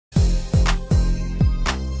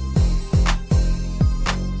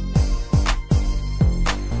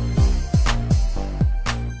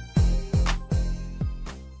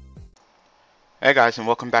Hey guys, and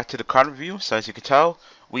welcome back to the card review. So as you can tell,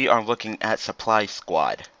 we are looking at Supply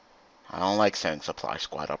Squad. I don't like saying Supply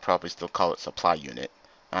Squad. I'll probably still call it Supply Unit.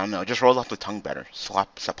 I don't know, it just rolls off the tongue better.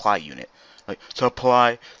 Supply Unit. Like,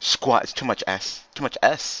 Supply Squad. It's too much S. Too much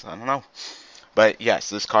S. I don't know. But yes,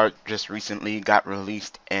 this card just recently got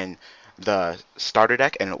released in the starter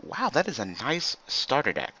deck, and wow, that is a nice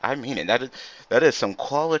starter deck. I mean it. That is some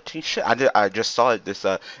quality shit. I just saw it this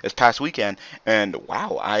past weekend, and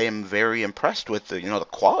wow, I am very impressed with the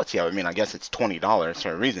quality of it. I mean, I guess it's $20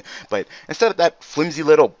 for a reason, but instead of that flimsy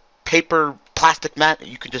little paper plastic mat that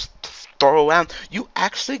you can just throw around, you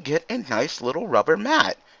actually get a nice little rubber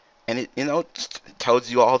mat. And it,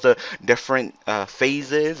 tells you all the different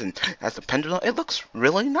phases, and as the pendulum, it looks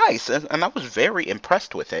really nice, and I was very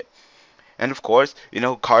impressed with it. And of course,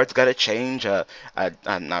 cards got to change.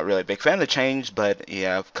 I'm not really a big fan of the change, but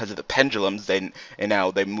yeah, because of the pendulums, they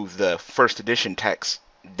move the first edition text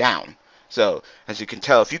down. So as you can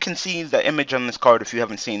tell, if you can see the image on this card, if you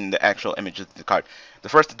haven't seen the actual image of the card, the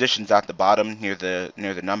first edition's at the bottom near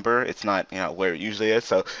the number. It's not where it usually is.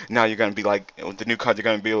 So now you're gonna be like, with the new cards, you're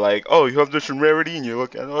gonna be like, oh, you have this in rarity, and you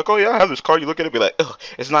look at it like, oh yeah, I have this card. You look at it, be like, oh,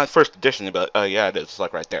 it's not first edition. You be like, oh yeah, it is. It's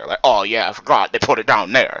like right there. Like, oh yeah, I forgot they put it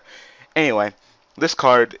down there. Anyway, this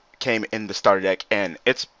card came in the starter deck, and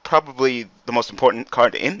it's probably the most important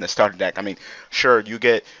card in the starter deck. I mean, sure, you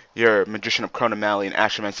get your Magician of Chronomaly and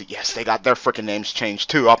Astromancy. Yes, they got their freaking names changed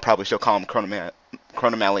too. I'll probably still call them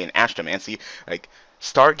Chronomaly and Astromancy. Like,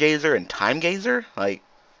 Stargazer and Time Gazer? Like,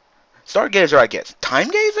 Stargazer, I guess. Time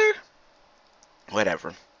Gazer?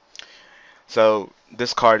 Whatever. So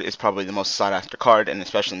this card is probably the most sought after card, and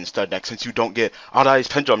especially in the stud deck, since you don't get Odd Eyes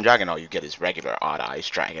Pendulum Dragon. All you get is regular Odd Eyes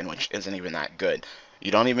Dragon, which isn't even that good.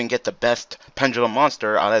 You don't even get the best Pendulum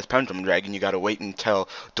monster, Odd Eyes Pendulum Dragon. You gotta wait until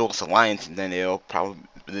Duelist Alliance, and then it'll probably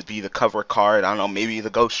be the cover card. I don't know, maybe the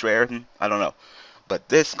Ghost Rare. I don't know. But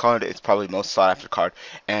this card is probably the most sought after card.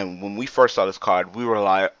 And when we first saw this card, we were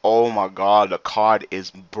like, oh my god, the card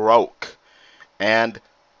is broke. And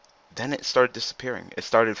then it started disappearing. It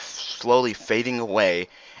started slowly fading away,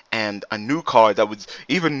 and a new card that was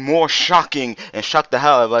even more shocking and shocked the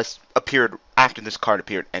hell out of us appeared after this card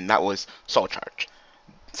appeared, and that was Soul Charge.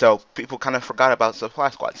 So people kind of forgot about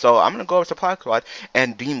Supply Squad. So I'm going to go over Supply Squad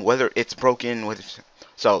and deem whether it's broken.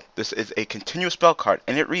 So this is a continuous spell card,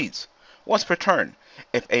 and it reads, once per turn,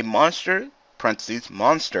 if a monster, parentheses,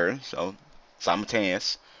 monster, so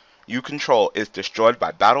simultaneous, you control is destroyed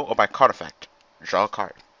by battle or by card effect, draw a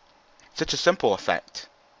card. Such a simple effect.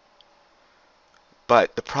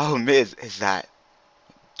 But the problem is that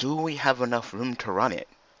do we have enough room to run it?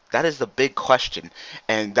 That is the big question,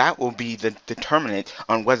 and that will be the determinant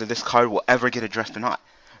on whether this card will ever get addressed or not.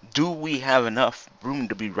 Do we have enough room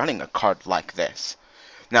to be running a card like this?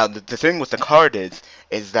 Now, the thing with the card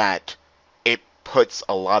is that it puts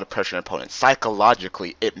a lot of pressure on opponents.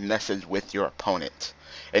 Psychologically, it messes with your opponent.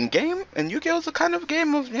 And Yu-Gi-Oh! Is a kind of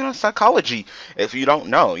game of, psychology, if you don't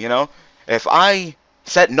know, If I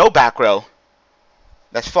set no back row,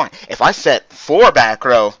 that's fine. If I set 4 back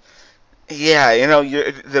row, yeah,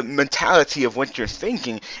 the mentality of what you're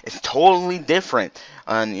thinking is totally different.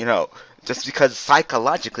 Just because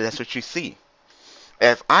psychologically that's what you see.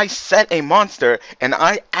 If I set a monster and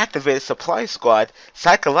I activate a Supply Squad,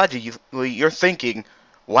 psychologically you're thinking,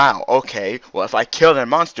 wow, okay, well if I kill their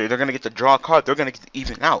monster, they're going to get to draw a card, they're going to get to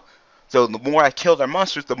even out. So the more I kill their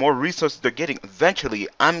monsters, the more resources they're getting. Eventually,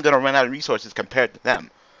 I'm going to run out of resources compared to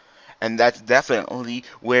them. And that's definitely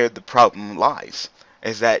where the problem lies,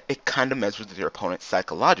 is that it kind of messes with your opponent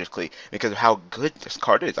psychologically because of how good this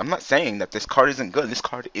card is. I'm not saying that this card isn't good. This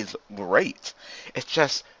card is great. It's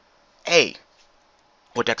just, A,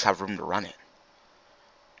 what decks have room to run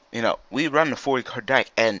it? We run the 40 card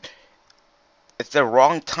deck, and it's the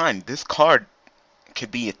wrong time. This card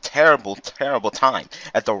could be a terrible, terrible time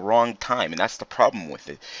at the wrong time, and that's the problem with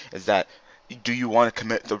it, is that do you want to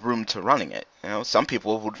commit the room to running it? Some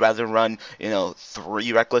people would rather run,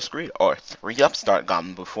 3 Reckless Greed or 3 Upstart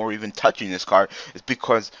Goblin before even touching this card. It's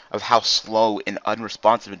because of how slow and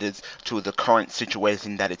unresponsive it is to the current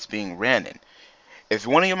situation that it's being ran in. If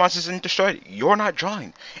one of your monsters isn't destroyed, you're not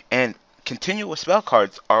drawing. And continuous spell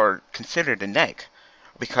cards are considered a neg,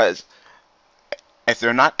 because if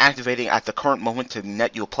they're not activating at the current moment to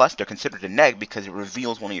net you a plus, they're considered a neg because it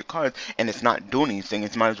reveals one of your cards and it's not doing anything.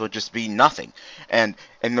 It might as well just be nothing. And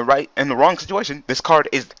in the wrong situation, this card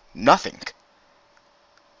is nothing.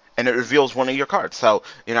 And it reveals one of your cards. So,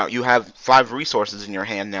 you have 5 resources in your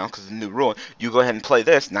hand now because of the new rule. You go ahead and play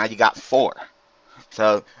this, now you got 4.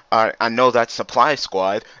 So, I know that's Supply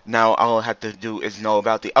Squad. Now all I have to do is know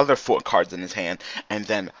about the other 4 cards in his hand, and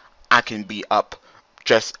then I can be up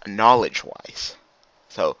just knowledge-wise.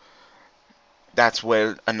 So that's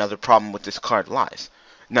where another problem with this card lies.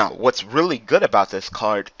 Now, what's really good about this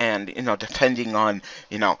card, and depending on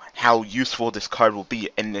how useful this card will be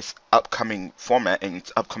in this upcoming format and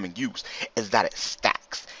its upcoming use, is that it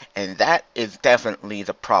stacks, and that is definitely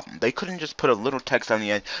the problem. They couldn't just put a little text on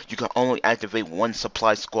the end. You can only activate one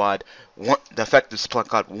supply squad, the effective supply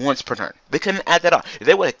squad once per turn. They couldn't add that on. If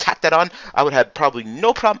they would have tacked that on, I would have probably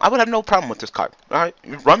no problem. I would have no problem with this card. All right,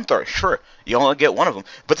 you run through it, sure. You only get one of them,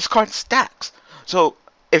 but this card stacks. So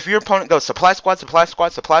if your opponent goes supply squad, supply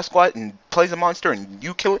squad, supply squad, and plays a monster and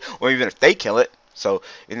you kill it, or even if they kill it, so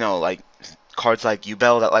like cards like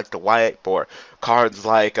Yubel that like the wipe, or cards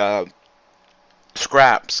like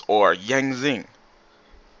Scraps or Yang Zing,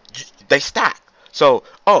 they stack. So,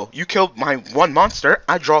 oh, you killed my one monster,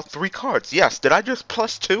 I draw 3 cards. Yes, did I just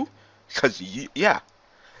plus 2? Because, yeah.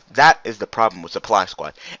 That is the problem with Supply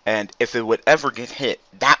Squad. And if it would ever get hit,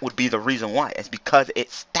 that would be the reason why. It's because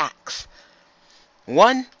it stacks.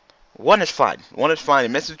 One is fine. One is fine.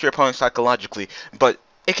 It messes with your opponent psychologically, but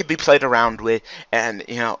it can be played around with, and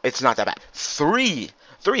it's not that bad. Three,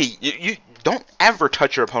 you don't ever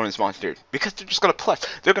touch your opponent's monster because they're just gonna plus.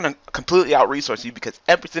 They're gonna completely out-resource you because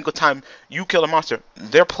every single time you kill a monster,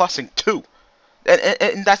 they're plussing 2.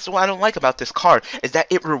 And that's what I don't like about this card, is that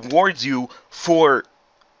it rewards you for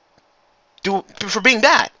being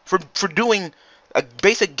bad, for doing a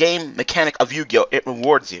basic game mechanic of Yu-Gi-Oh. It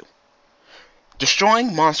rewards you.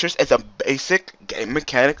 Destroying monsters is a basic game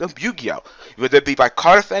mechanic of Yu-Gi-Oh! Whether it be by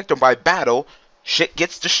card effect or by battle, shit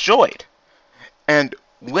gets destroyed. And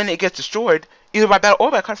when it gets destroyed, either by battle or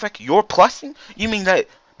by card effect, you're plussing? You mean that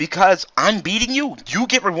because I'm beating you, you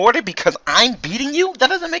get rewarded because I'm beating you? That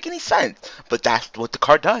doesn't make any sense. But that's what the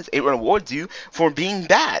card does. It rewards you for being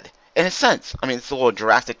bad. In a sense. I mean, it's a little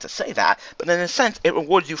drastic to say that, but in a sense, it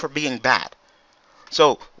rewards you for being bad.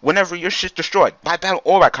 So, whenever your shit's destroyed, by battle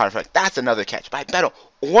or by card effect, that's another catch. By battle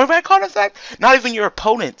or by card effect, not even your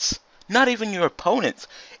opponents. Not even your opponents.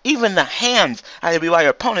 Even the hands have to be by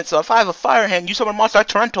your opponents. So if I have a fire hand, you summon a monster like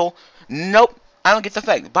Torrential, nope, I don't get the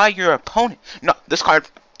effect. By your opponent. No, this card,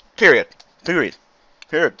 period.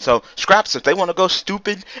 So, Scraps, if they want to go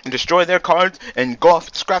stupid and destroy their cards and go off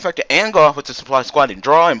with the Scrap Factor and go off with the Supply Squad and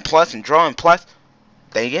draw and plus and draw and plus,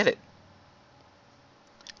 they get it.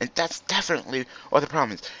 And that's definitely what the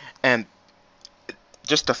problem is. And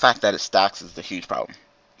just the fact that it stacks is the huge problem.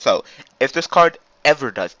 So, if this card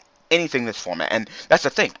ever does anything in this format, and that's the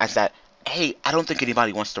thing, is that, A, I don't think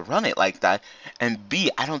anybody wants to run it like that, and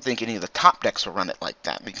B, I don't think any of the top decks will run it like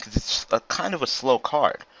that, because it's a kind of a slow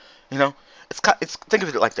card. It's think of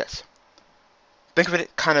it like this. Think of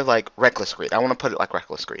it kind of like Reckless Greed. I want to put it like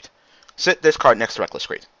Reckless Greed. Sit this card next to Reckless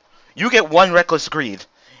Greed. You get one Reckless Greed,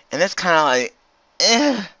 and it's kind of like,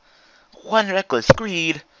 one Reckless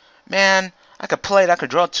Greed, man, I could play it, I could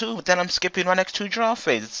draw 2, but then I'm skipping my next 2 draw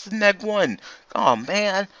phase. It's neg 1. Oh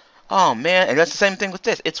man, and that's the same thing with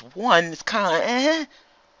this. It's 1, it's kind of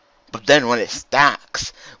but then when it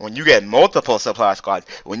stacks, when you get multiple Supply Squads,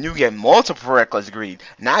 when you get multiple Reckless Greed,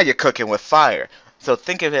 now you're cooking with fire. So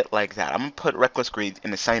think of it like that. I'm going to put Reckless Greed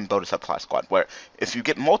in the same boat as Supply Squad, where if you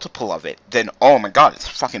get multiple of it, then oh my god, it's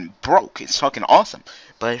fucking broke. It's fucking awesome.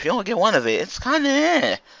 But if you only get one of it, it's kind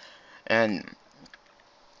of And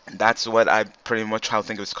that's what I pretty much how I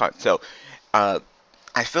think of this card. So, I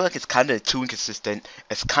feel like it's kind of too inconsistent.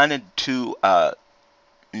 It's kind of too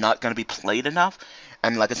not going to be played enough.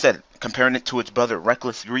 And like I said, comparing it to its brother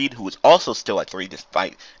Reckless Greed, who is also still at 3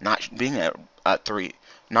 despite not being at 3,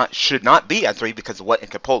 should not be at 3 because of what it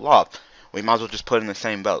could pull off. We might as well just put it in the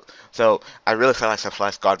same boat. So I really feel like Supply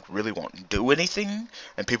Squad really won't do anything,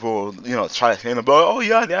 and people will, try to say about, oh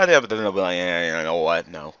yeah, but then they'll be like, yeah, you know what,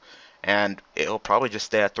 no. And it'll probably just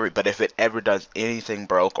stay at 3. But if it ever does anything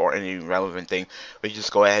broke or any relevant thing, we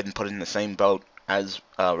just go ahead and put it in the same boat as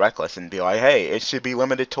Reckless and be like, hey, it should be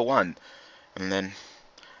limited to 1. And then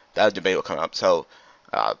that debate will come up. So,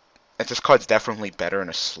 this card's definitely better in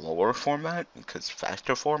a slower format, because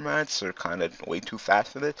faster formats are kind of way too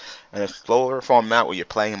fast for this. And a slower format where you're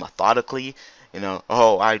playing methodically,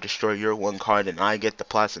 oh, I destroy your 1 card and I get the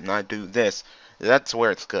plus and I do this, that's where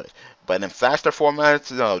it's good. But in faster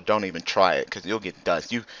formats, no, don't even try it, because you'll get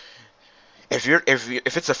dust.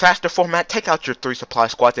 If it's a faster format, take out your 3 Supply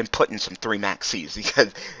Squads and put in some 3 Max Cs,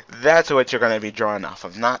 because that's what you're going to be drawing off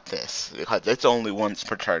of, not this, because it's only once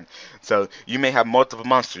per turn. So you may have multiple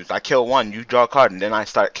monsters. I kill 1, you draw a card, and then I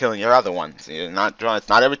start killing your other ones. You're not drawing. It's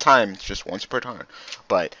not every time. It's just once per turn.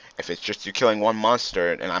 But if it's just you killing 1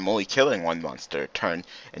 monster, and I'm only killing 1 monster a turn,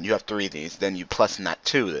 and you have 3 of these, then you plus in that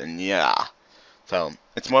 2, then yeah. So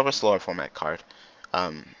it's more of a slower format card.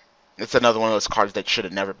 It's another one of those cards that should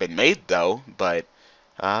have never been made, though, but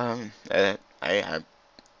I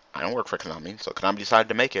don't work for Konami, so Konami decided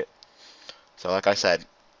to make it. So like I said,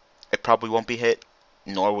 it probably won't be hit,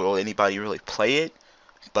 nor will anybody really play it,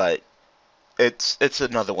 but it's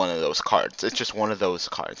another one of those cards. It's just one of those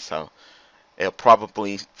cards, so it'll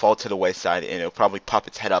probably fall to the wayside and it'll probably pop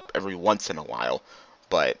its head up every once in a while,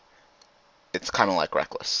 but it's kind of like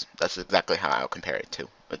Reckless. That's exactly how I'll compare it to.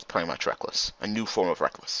 It's pretty much Reckless, a new form of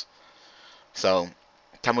Reckless. So,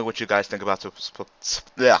 tell me what you guys think about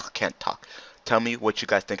can't talk. Tell me what you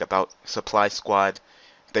guys think about Supply Squad.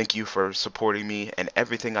 Thank you for supporting me and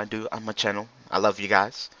everything I do on my channel. I love you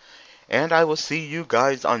guys. And I will see you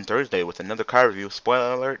guys on Thursday with another car review.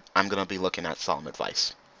 Spoiler alert, I'm going to be looking at Solemn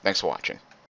Advice. Thanks for watching.